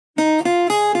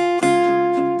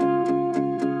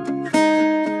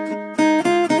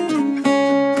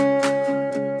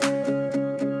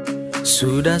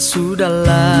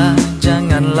Sudahlah,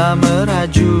 janganlah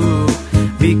merajuk,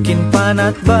 bikin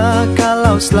panat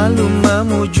kalau selalu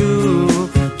memujuk.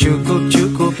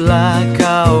 Cukuplah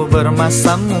kau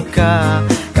bermasam muka,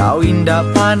 kau indah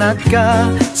panatkah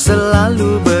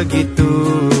selalu begitu.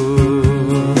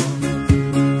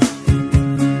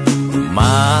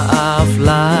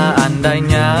 Maaflah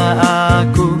andainya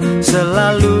aku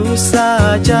selalu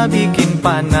saja bikin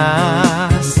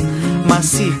panas.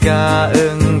 Masihkah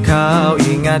engkau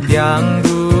ingat yang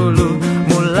dulu,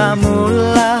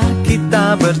 mula-mula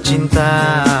kita bercinta?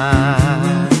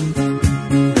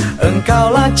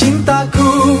 Engkaulah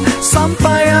cintaku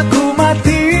sampai aku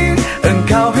mati,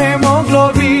 engkau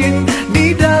hemoglobin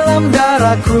di dalam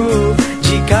darahku.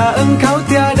 Jika engkau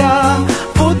tiada,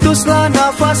 putuslah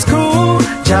nafasku.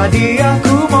 Jadi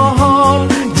aku mohon,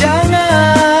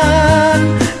 jangan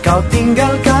kau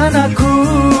tinggalkan aku.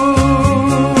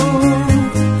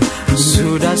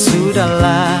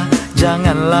 Sudahlah,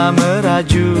 janganlah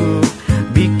merajuk,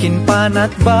 bikin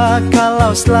panat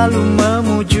kalau selalu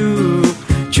memujuk.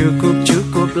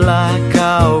 Cukuplah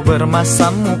kau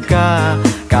bermasam muka,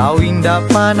 kau indah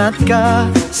panatkah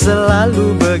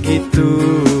selalu begitu.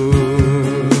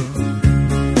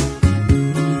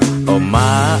 Oh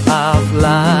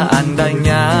maaflah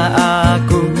andainya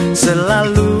aku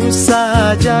selalu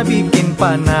saja bikin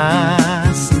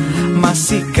panas.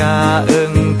 Masihkah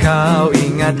engkau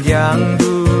ingat yang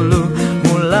dulu,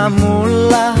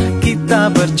 mula-mula kita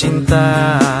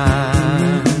bercinta?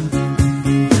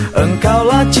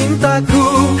 Engkaulah cintaku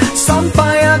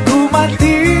sampai aku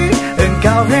mati,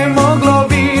 engkau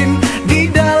hemoglobin di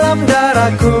dalam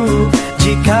darahku.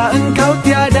 Jika engkau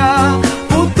tiada,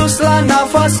 putuslah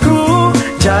nafasku.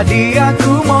 Jadi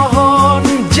aku mohon,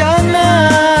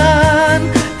 jangan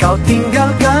kau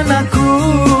tinggalkan aku.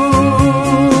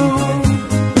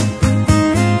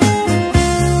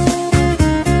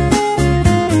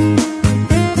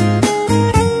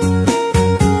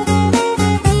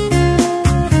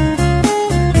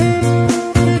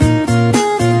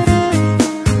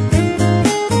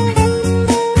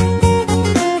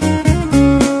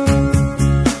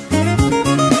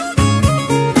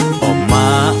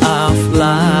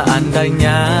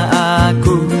 Andainya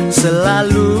aku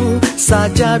selalu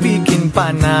saja bikin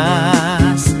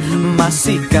panas.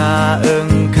 Masihkah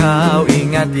engkau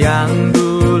ingat yang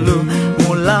dulu,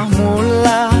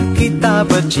 mula-mula kita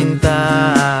bercinta?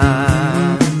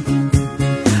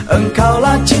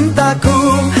 Engkaulah cintaku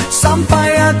sampai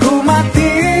aku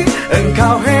mati,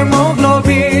 engkau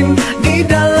hemoglobin di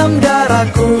dalam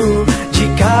darahku.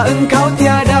 Jika engkau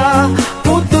tiada,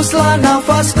 putuslah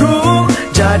nafasku.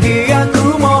 Jadi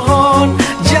aku mohon,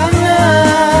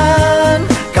 jangan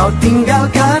kau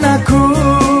tinggalkan aku.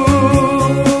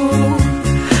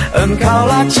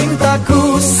 Engkaulah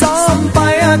cintaku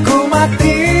sampai aku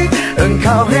mati,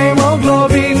 engkau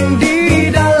hemoglobin di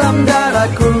dalam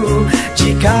darahku.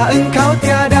 Jika engkau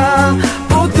tiada,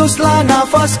 putuslah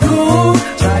nafasku.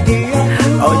 Jadi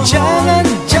oh jangan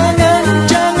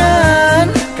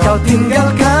kau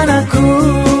tinggalkan aku.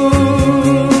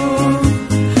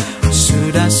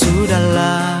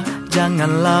 Sudahlah,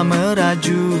 janganlah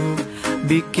merajuk,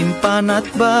 bikin panat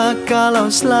kalau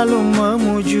selalu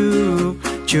memujuk.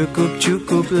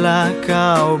 Cukuplah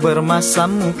kau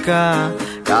bermasam muka,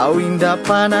 kau indah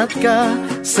panatkah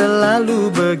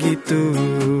selalu begitu.